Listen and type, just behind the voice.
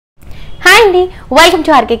Hi అండి, welcome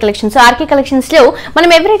to RK collections. RK collections లో మనం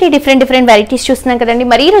ఎవ్రీడే డిఫరెంట్ వెరైటీస్ చూస్తున్నాం కదండి.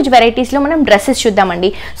 మరి ఈ రోజు వెరైటీస్ లో మనం డ్రెస్సెస్ చూద్దామండి.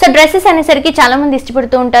 సో డ్రెస్సెస్ అనేసరికి చాలా మంది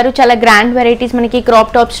ఇష్టపడుతూ ఉంటారు. చాలా గ్రాండ్ వెరైటీస్, మనకి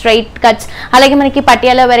క్రాప్ టాప్, స్ట్రైట్ కట్స్, అలాగే మనకి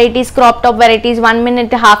Patiala varieties, crop top varieties, 1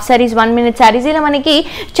 minute half saris, 1 minute saris, ఇలా మనకి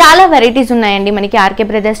చాలా వెరైటీస్ ఉన్నాయండి మనకి ఆర్కే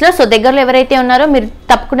బ్రదర్స్ లో. సో దగ్గరలో ఎవరైతే ఉన్నారో మీరు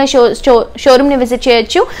తప్పకుండా షోరూమ్ ని విజిట్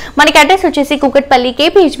చేయొచ్చు. మనకి అడ్రస్ వచ్చేసి కుకట్పల్లి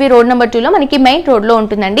KPHB రోడ్ నెంబర్ 2 లో మనకి మెయిన్ రోడ్ లో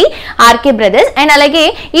ఉంటుందండి ఆర్కే బ్రదర్స్. అండ్ అలాగే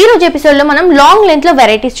ఈ రోజు ఎపిసోడ్ లో మనం లాంగ్ లెంత్ లో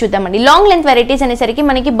వెరైటీస్ చూద్దామండి. లాంగ్ లెంత్ వెరైటీస్ అనేసరికి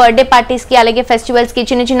మనకి బర్త్డే పార్టీస్ కి, అలాగే ఫెస్టివల్స్ కి,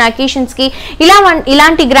 చిన్న చిన్న అకేషన్స్ కి,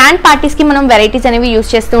 ఇలాంటి గ్రాండ్ పార్టీస్ కి మనం వెరైటీస్ అనేవి యూస్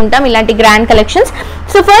చేస్తూ ఉంటాం, ఇలాంటి grand collections.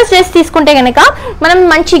 So first dress తీసుకుంటే కనుక మనం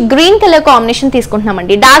మంచి green colour combination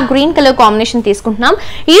తీసుకుంటున్నామండి. Dark green colour combination తీసుకుంటున్నాం.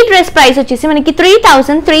 ఈ డ్రెస్ ప్రైస్ వచ్చేసి మనకి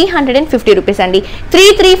 3350 రూపీస్ అండి.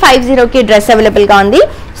 3350 కి డ్రెస్ అవైలబుల్ గా ఉంది.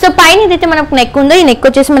 సో పైన ఏదైతే మనకు నెక్ ఉందో ఈ నెక్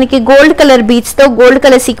వచ్చేసి మనకి గోల్డ్ కలర్ బీడ్స్ తో, గోల్డ్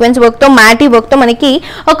కలర్ సీక్వెన్స్ వర్క్ తో, మ్యాటీ వర్క్ తో మనకి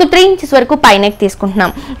ఒక 3 inches వరకు పై నెక్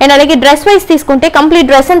తీసుకుంటున్నాం. అండ్ అలాగే డ్రెస్ వైస్ తీసుకుంటే కంప్లీట్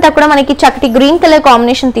డ్రెస్ అంతా కూడా మనకి చక్కటి గ్రీన్ కలర్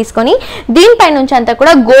కాంబినేషన్ తీసుకొని దీనిపై నుంచి అంతా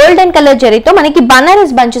కూడా గోల్డెన్ కలర్ జరీతో మనకి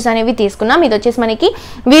బనారస్ బంచెస్ అనేవి తీసుకున్నాం. ఇది వచ్చేసి మనకి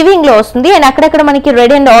వీవింగ్ లో వస్తుంది. అండ్ అక్కడక్కడ మనకి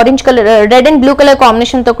red and blue colour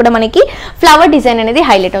combination తో కూడా మనకి ఫ్లవర్ డిజైన్ అనేది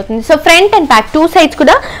హైలైట్ అవుతుంది. So front and back 2 sides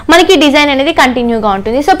కూడా మనకి డిజైన్ అనేది కంటిన్యూగా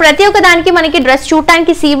ఉంటుంది. సో ప్రతి ఒక్క దానికి మనకి డ్రెస్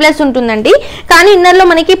చూడటానికి స్లీవ్లెస్ ఉంటుందండి, కానీ ఇన్నర్ లో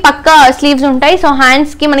మనకి పక్కా స్లీవ్స్ ఉంటాయి. సో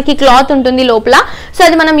హ్యాండ్స్ కి మనకి క్లాత్ ఉంటుంది లోపల. సో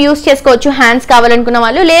అది మనం యూస్ చేసుకోవచ్చు. హ్యాండ్స్ కావాలనుకున్న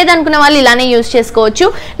వాళ్ళు, లేదనుకున్న వాళ్ళు ఇలానే యూస్ చేసుకోవచ్చు.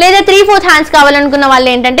 లేదా 3/4 హ్యాండ్స్ కావాలనుకున్న వాళ్ళు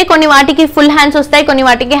ఏంటంటే కొన్ని వాటికి ఫుల్ హ్యాండ్స్ వస్తాయి, కొన్ని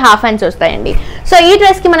వాటికి హాఫ్ హ్యాండ్స్ వస్తాయండి. సో ఈ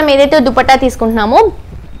డ్రెస్ కి మనం ఏదైతే దుపట్టా తీసుకుంటున్నామో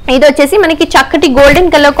ఇది వచ్చేసి మనకి చక్కటి గోల్డెన్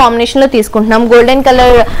కలర్ కాంబినేషన్ లో తీసుకుంటున్నాం. గోల్డెన్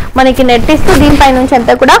కలర్ మనకి నెట్ ఇస్తూ దీనిపై నుంచి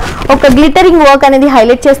అంతా కూడా ఒక గ్లిటరింగ్ వర్క్ అనేది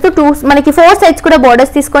హైలైట్ చేస్తూ మనకి 4 sides కూడా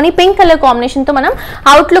బోర్డర్స్ తీసుకొని పింక్ కలర్ కాంబినేషన్ తో మనం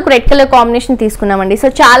అవుట్లుక్ రెడ్ కలర్ కాంబినేషన్ తీసుకున్నామండి. సో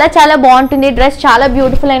చాలా బాగుంటుంది డ్రెస్, చాలా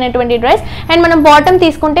బ్యూటిఫుల్ అయినటువంటి డ్రెస్. అండ్ మనం బాటమ్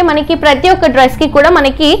తీసుకుంటే మనకి ప్రతి ఒక్క డ్రెస్ కి కూడా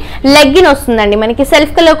మనకి లెగ్గిన్ వస్తుందండి. మనకి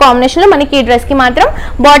సెల్ఫ్ కలర్ కాంబినేషన్ లో మనకి ఈ డ్రెస్ కి మాత్రం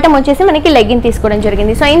బాటమ్ వచ్చేసి మనకి లెగ్గిన్ తీసుకోవడం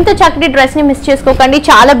జరిగింది. సో ఇంత చక్కటి డ్రెస్ ని మిస్ చేసుకోకండి,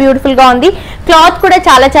 చాలా బ్యూటిఫుల్ గా ఉంది. క్లాత్ కూడా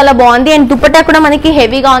చాలా బాగుంది. అండ్ దుపట్టా కూడా మనకి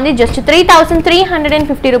హెవీగా ఉంది. జస్ట్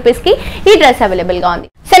 3350 రూపీస్ కి ఈ డ్రెస్ అవైలబుల్ గా ఉంది.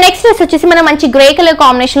 సో నెక్స్ట్ డ్రెస్ వచ్చేసి మనం మంచి గ్రే కలర్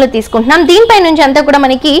కాంబినేషన్ లో తీసుకుంటున్నాం. దీనిపై నుంచి అంతా కూడా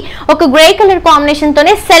మనకి ఒక గ్రే కలర్ కాంబినేషన్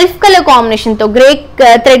తోనే సెల్ఫ్ కలర్ కాంబినేషన్ తో, గ్రే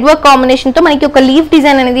థ్రెడ్ వర్క్ కాంబినేషన్ తో మనకి ఒక లీఫ్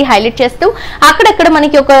డిజైన్ అనేది హైలైట్ చేస్తూ అక్కడక్కడ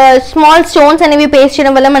మనకి ఒక స్మాల్ స్టోన్స్ అనేవి పేస్ట్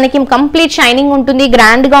చేయడం వల్ల మనకి కంప్లీట్ షైనింగ్ ఉంటుంది,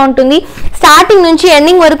 గ్రాండ్ గా ఉంటుంది. స్టార్టింగ్ నుంచి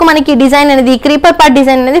ఎండింగ్ వరకు మనకి డిజైన్ అనేది క్రీపర్ పార్ట్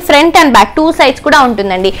డిజైన్ అనేది ఫ్రంట్ అండ్ బ్యాక్ 2 sides కూడా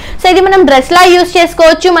ఉంటుందండి. సో ఇది మనం డ్రెస్ లా యూస్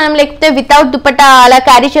చేసుకోవచ్చు, మనం లేకపోతే వితౌట్ దుపట్టా అలా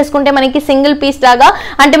క్యారీ చేసుకుంటే మనకి సింగిల్ పీస్ లాగా,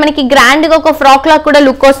 అంటే మనకి గ్రాండ్ గా ఒక ఫ్రాక్ లాగా కూడా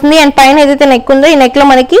లుక్ వస్తుంది. అండ్ పైన ఏదైతే నెక్ ఉందో ఈ నెక్ లో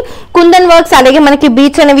మనకి కుందన్ వర్క్స్, అలాగే మనకి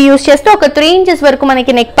బీట్స్ అనేవి యూస్ చేస్తూ ఒక 3 inches వరకు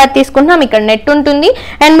మనకి నెక్ పార్ట్ తీసుకుంటున్నాం. ఇక్కడ నెట్ ఉంటుంది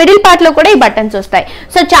అండ్ మిడిల్ పార్ట్ లో కూడా ఈ బటన్స్ వస్తాయి.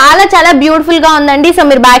 సో చాలా బ్యూటిఫుల్ గా ఉందండి. సో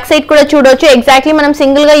మీరు బ్యాక్ సైడ్ కూడా చూడొచ్చు. ఎగ్జాక్ట్లీ మనం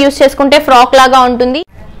సింగిల్ గా యూస్ చేసుకుంటే ఫ్రాక్ లాగా ఉంటుంది.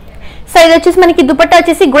 సో ఇది వచ్చేసి మనకి దుపట్టా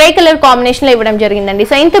వచ్చేసి గ్రే కలర్ కాంబినేషన్ లో ఇవ్వడం జరిగిందండి.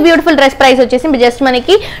 సో ఇంత బ్యూటిఫుల్ డ్రెస్ ప్రైస్ వచ్చేసి జస్ట్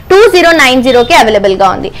మనకి 2090 కి అవైలబుల్ గా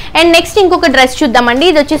ఉంది. అండ్ నెక్స్ట్ ఇంకొక డ్రెస్ చూద్దామండి.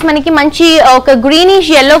 ఇది వచ్చేసి మనకి మంచి ఒక greenish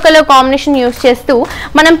yellow colour combination use చేస్తూ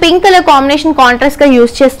మనం పింక్ కలర్ కాంబినేషన్ కాంట్రాస్ట్ గా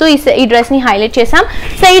యూస్ చేస్తూ ఈ డ్రెస్ ని హైలైట్ చేసాం.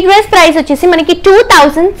 సో ఈ డ్రెస్ ప్రైస్ వచ్చేసి మనకి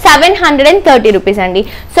 2730 రూపీస్ అండి.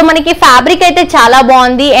 సో మనకి ఫ్యాబ్రిక్ అయితే చాలా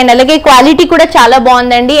బాగుంది అండ్ అలాగే క్వాలిటీ కూడా చాలా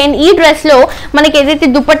బాగుందండి. అండ్ ఈ డ్రెస్ లో మనకి ఏదైతే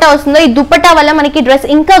దుపట్టా వస్తుందో ఈ దుపట్టా వల్ల మనకి డ్రెస్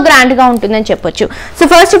ఇంకా గ్రాండ్ ఉంటుందని చెప్పొచ్చు. సో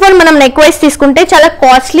ఫస్ట్ ఆఫ్ ఆల్ మనం నెక్ వైస్ తీసుకుంటే చాలా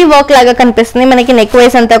కాస్ట్లీ వర్క్ లాగా కనిపిస్తుంది. మనకి నెక్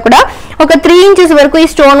వైస్ అంతా కూడా ఒక 3 inches వరకు ఈ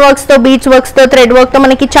స్టోన్ వర్క్స్ తో, బీడ్స్ వర్క్స్ తో, థ్రెడ్ వర్క్ తో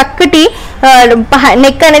మనకి చక్కటి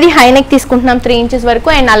నెక్ అనేది హై నెక్ తీసుకుంటున్నాం 3 inches వరకు.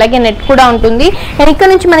 అండ్ అలాగే నెట్ కూడా ఉంటుంది. అండ్ ఇక్కడ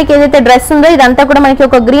నుంచి మనకి ఏదైతే డ్రెస్ ఉందో ఇదంతా కూడా మనకి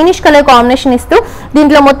ఒక గ్రీనిష్ కలర్ కాంబినేషన్ ఇస్తూ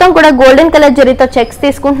దీంట్లో మొత్తం కూడా గోల్డెన్ కలర్ జరీతో చెక్స్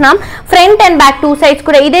తీసుకుంటున్నాం. ఫ్రంట్ అండ్ బ్యాక్ 2 sides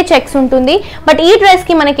కూడా ఇదే చెక్స్ ఉంటుంది. బట్ ఈ డ్రెస్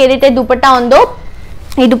కి మనకి ఏదైతే దుపట్టా ఉందో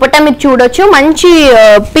ఈ దుపట్టా మీరు చూడొచ్చు, మంచి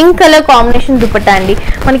పింక్ కలర్ కాంబినేషన్ దుపట్టా అండి.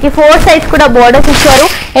 మనకి 4 sides కూడా బోర్డర్స్ ఇచ్చారు.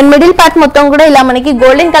 అండ్ మిడిల్ పార్ట్ మొత్తం కూడా ఇలా మనకి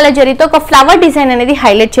గోల్డెన్ కలర్ జరీతో ఒక ఫ్లవర్ డిజైన్ అనేది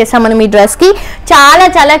హైలైట్ చేసాం మనం ఈ డ్రెస్ కి.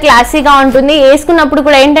 చాలా క్లాసీగా ఉంటుంది. వేసుకున్నప్పుడు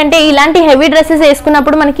కూడా ఏంటంటే ఇలాంటి హెవీ డ్రెస్సెస్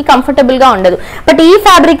వేసుకున్నప్పుడు మనకి కంఫర్టబుల్ గా ఉండదు. బట్ ఈ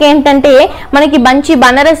ఫ్యాబ్రిక్ ఏంటంటే మనకి మంచి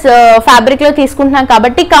బనారస్ ఫ్యాబ్రిక్ లో తీసుకుంటున్నాం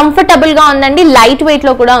కాబట్టి కంఫర్టబుల్ గా ఉందండి. లైట్ వెయిట్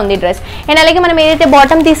లో కూడా ఉంది డ్రెస్. అండ్ అలాగే మనం ఏదైతే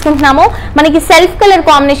బాటమ్ తీసుకుంటున్నామో మనకి సెల్ఫ్ కలర్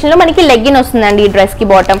కాంబినేషన్ లో మనకి లెగ్గిన్ వస్తుందండి ఈ డ్రెస్ కి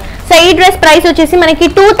బాటమ్. సో ఈ డ్రెస్ ప్రైస్ వచ్చేసి మనకి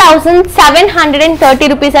 2730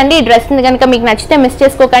 రూపీస్ అండి. ఈ డ్రెస్ కనుక మీకు నచ్చితే మిస్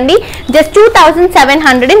చేసుకోకండి. Just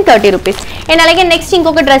 2730 rupees. అండ్ అలాగే నెక్స్ట్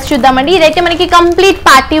ఇంకొక డ్రెస్ చూద్దామండి. ఇదైతే మనకి కంప్లీట్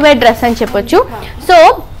పార్టీ వేర్ డ్రెస్ అని చెప్పొచ్చు. సో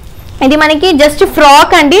ఇది మనకి జస్ట్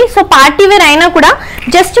ఫ్రాక్ అండి. సో పార్టీ వేర్ అయినా కూడా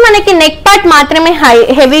జస్ట్ మనకి నెక్ పార్ట్ మాత్రమే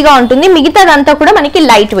హెవీగా ఉంటుంది, మిగతాదంతా కూడా మనకి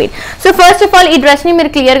light weight. So first of all ఈ డ్రెస్ ని మీరు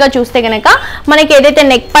క్లియర్ గా చూస్తే గనక మనకి ఏదైతే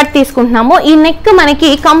నెక్ పార్ట్ తీసుకుంటున్నామో ఈ నెక్ మనకి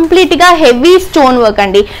కంప్లీట్ గా హెవీ స్టోన్ వర్క్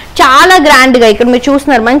అండి, చాలా గ్రాండ్ గా. ఇక్కడ మీరు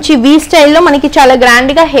చూస్తున్నారు మంచి వి స్టైల్లో మనకి చాలా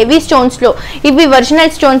గ్రాండ్ గా హెవీ స్టోన్స్ లో, ఇవి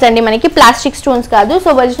ఒరిజినల్ స్టోన్స్ అండి, మనకి ప్లాస్టిక్ స్టోన్స్ కాదు. సో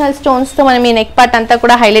ఒరిజినల్ స్టోన్స్ తో మనం ఈ నెక్ పార్ట్ అంతా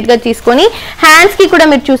కూడా హైలైట్ గా తీసుకొని హ్యాండ్స్ కి కూడా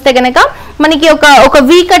మీరు చూస్తే గనక మనకి ఒక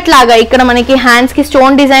వీ కట్ లాగా ఇక్కడ మనకి హ్యాండ్స్ కి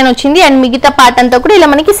స్టోన్ డిజైన్ వచ్చింది, అండ్ మిగతా పార్ట్ అంతా కూడా ఇలా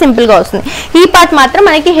మనకి సింపుల్ గా వస్తుంది. ఈ పార్ట్ మాత్రం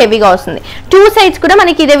మనకి హెవీగా వస్తుంది. టూ సైడ్స్ కూడా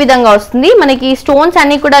మనకి ఇదే విధంగా వస్తుంది. మనకి స్టోన్స్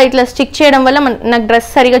అన్ని కూడా ఇట్లా స్టిక్ చేయడం వల్ల నాకు డ్రెస్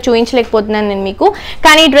సరిగా చూపించలేకపోతున్నాను నేను మీకు,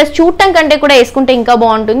 కానీ ఈ డ్రెస్ చూడటం కంటే కూడా వేసుకుంటే ఇంకా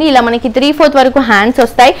బాగుంటుంది. ఇలా మనకి 3/4 వరకు హ్యాండ్స్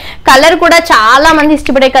వస్తాయి. కలర్ కూడా చాలా మంది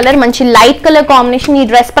ఇష్టపడే కలర్, మంచి లైట్ కలర్ కాంబినేషన్. ఈ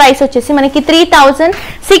డ్రెస్ ప్రైస్ వచ్చేసి మనకి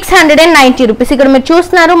 3690 రూపీస్. ఇక్కడ మీరు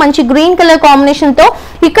చూస్తున్నారు మంచి గ్రీన్ కలర్ కాంబినేషన్ తో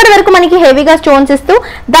ఇక్కడ వరకు మనకి హెవీగా స్టోన్స్ ఇస్తూ,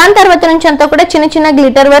 దాని తర్వాత నుంచి అంతా కూడా చిన్న చిన్న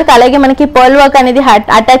గ్లిటర్ వర్క్, అలాగే మనకి పర్ల్ వర్క్ అనేది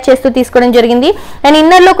అటాచ్ చేస్తూ తీసుకోవడం జరిగింది. అండ్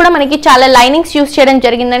ఇన్నర్ లో కూడా మనకి చాలా లైనింగ్స్ యూస్ చేయడం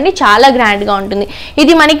జరిగిందండి, చాలా గ్రాండ్ గా ఉంటుంది.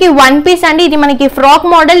 ఇది మనకి 1 పీస్ అండి, ఇది మనకి ఫ్రాక్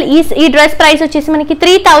మోడల్. ఈ డ్రెస్ ప్రైస్ వచ్చేసి మనకి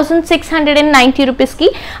 3690 రూపీస్ కి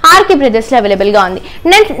ఆర్కే బ్రదర్స్ లో అవైలబుల్ గా ఉంది.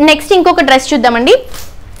 నెక్స్ట్ ఇంకొక డ్రెస్ చూద్దామండి,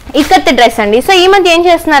 ఇక్కత్ డ్రెస్ అండి. సో ఈ మధ్య ఏం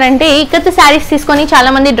చేస్తున్నారంటే ఇక్కత్ శారీస్ తీసుకొని చాలా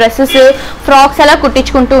మంది డ్రెస్సెస్, ఫ్రాక్స్ అలా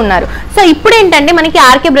కుట్టించుకుంటూ ఉన్నారు. సో ఇప్పుడు ఏంటంటే మనకి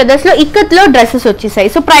ఆర్కే బ్రదర్స్ లో ఇక్కత్ లో డ్రెస్సెస్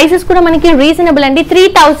వచ్చేసాయి. సో ప్రైసెస్ కూడా మనకి రీజనబుల్ అండి,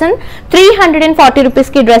 3340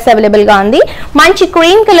 రూపీస్ కి డ్రెస్ అవైలబుల్ గా ఉంది. మంచి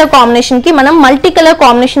క్రీమ్ కలర్ కాంబినేషన్ కి మనం మల్టీ కలర్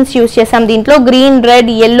కాంబినేషన్స్ యూస్ చేసాం. దీంట్లో గ్రీన్,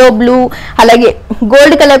 రెడ్, ఎల్లో, బ్లూ, అలాగే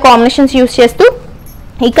గోల్డ్ కలర్ కాంబినేషన్స్ యూస్ చేస్తూ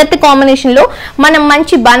ఇక్కత్ కాంబినేషన్ లో మనం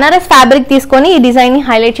మంచి బనారస్ ఫ్యాబ్రిక్ తీసుకొని ఈ డిజైన్ ని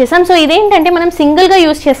హైలైట్ చేసాం. సో ఇదేంటంటే మనం సింగిల్ గా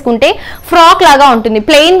యూస్ చేసుకుంటే ఫ్రాక్ లాగా ఉంటుంది,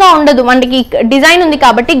 ప్లెయిన్ గా ఉండదు, మనకి డిజైన్ ఉంది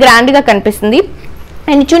కాబట్టి గ్రాండ్ గా కనిపిస్తుంది.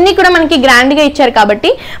 అండ్ చున్నీ కూడా మనకి గ్రాండ్ గా ఇచ్చారు కాబట్టి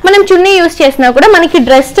మనం చున్నీ యూస్ చేసినా కూడా మనకి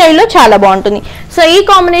డ్రెస్ స్టైల్లో చాలా బాగుంటుంది. సో ఈ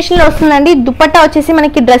కాంబినేషన్ లో వస్తుందండి. దుపట్టా వచ్చేసి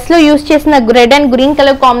మనకి డ్రెస్ లో యూస్ చేసిన red and green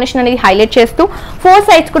colour combination అనేది హైలైట్ చేస్తూ 4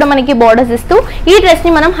 సైడ్స్ కూడా మనకి బోర్డర్స్ ఇస్తూ ఈ డ్రెస్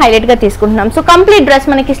ని మనం హైలైట్ గా తీసుకుంటున్నాం. సో కంప్లీట్ డ్రెస్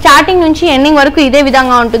మనకి స్టార్టింగ్ నుంచి ఎండింగ్ వరకు ఇదే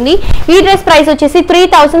విధంగా ఉంటుంది. ఈ డ్రెస్ ప్రైస్ వచ్చేసి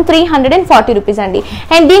 3340 రూపీస్ అండి.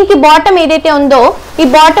 అండ్ దీనికి బాటమ్ ఏదైతే ఉందో ఈ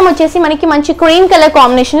బాటమ్ వచ్చేసి మనకి మంచి క్రీమ్ కలర్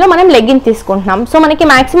కాంబినేషన్ లో మనం లెగ్గిన్ తీసుకుంటున్నాం. సో మనకి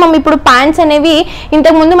మాక్సిమం ఇప్పుడు ప్యాంట్స్ అనేవి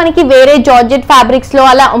ఇంతకు ముందు మనకి వేరే జార్జెట్ ఫ్యాబ్రిక్స్ లో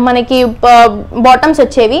అలా మనకి బాటమ్స్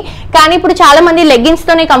వచ్చేవి, కానీ ఇప్పుడు చాలా మంది లెగ్గిన్స్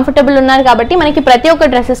తోనే కంఫర్టబుల్ ఉన్నారు కాబట్టి మనకి ప్రతి ఒక్క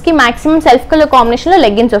డ్రెస్సెస్ కి మాక్సిమం సెల్ఫ్ కలర్ కాంబినేషన్ లో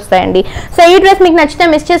లెగ్గిన్స్ వస్తాయండి. సో ఈ డ్రెస్ మీకు నచ్చితే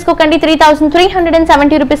మిస్ చేసుకోకండి.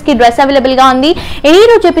 3370 రూపీస్ కి డ్రెస్ అవైలబుల్ గా ఉంది. ఈ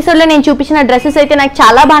రోజు ఎపిసోడ్ లో నేను చూపించిన డ్రెస్సెస్ అయితే నాకు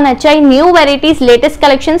చాలా బాగా నచ్చాయి, new varieties, latest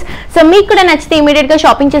collections. So మీకు కూడా నచ్చితే ఇమీడియట్ గా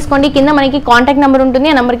షాపింగ్ చేసుకోండి. కింద మనకి కాంటాక్ట్ నెంబర్ ఉంటుంది,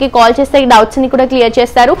 ఆ నెంబర్ కి కాల్ చేస్తే డౌట్స్ ని కూడా క్లియర్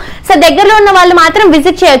చేస్తారు. సో దగ్గరలో ఉన్న వాళ్ళు మాత్రం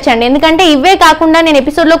విజిట్ చేయొచ్చండి, ఎందుకంటే ఇవే కాకుండా నేను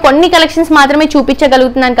ఎపిసోడ్ లో కొన్ని కలెక్షన్స్ మాత్రమే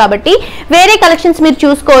చూపించగలుగుతున్నాను కాబట్టి వేరే కలెక్షన్స్ మీరు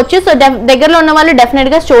చూసుకోవచ్చు. సో దగ్గరలో ఉన్న వాళ్ళు డెఫినెట్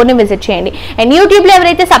గా స్టోర్ ని విజిట్ చేయండి. అండ్ యూట్యూబ్ లో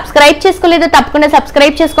ఎవరైతే సబ్స్క్రైబ్ చేసుకోలేదో తప్పకుండా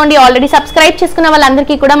సబ్స్క్రైబ్ చేసుకోండి. ఆల్రెడీ సబ్స్క్రైబ్ చేసుకున్న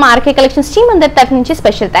వాళ్ళందరికీ కూడా మా ఆర్కే కలెక్షన్స్ టీమ్ అందరి తరఫు నుంచి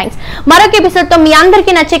స్పెషల్ థ్యాంక్స్. మరొక ఎపిసోడ్ తో మీ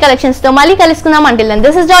అందరికీ నచ్చే కలెక్షన్స్ తో మళ్ళీ కలుసుకుందాం. Until then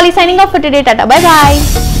this is jolly signing off for today. Tata, by by.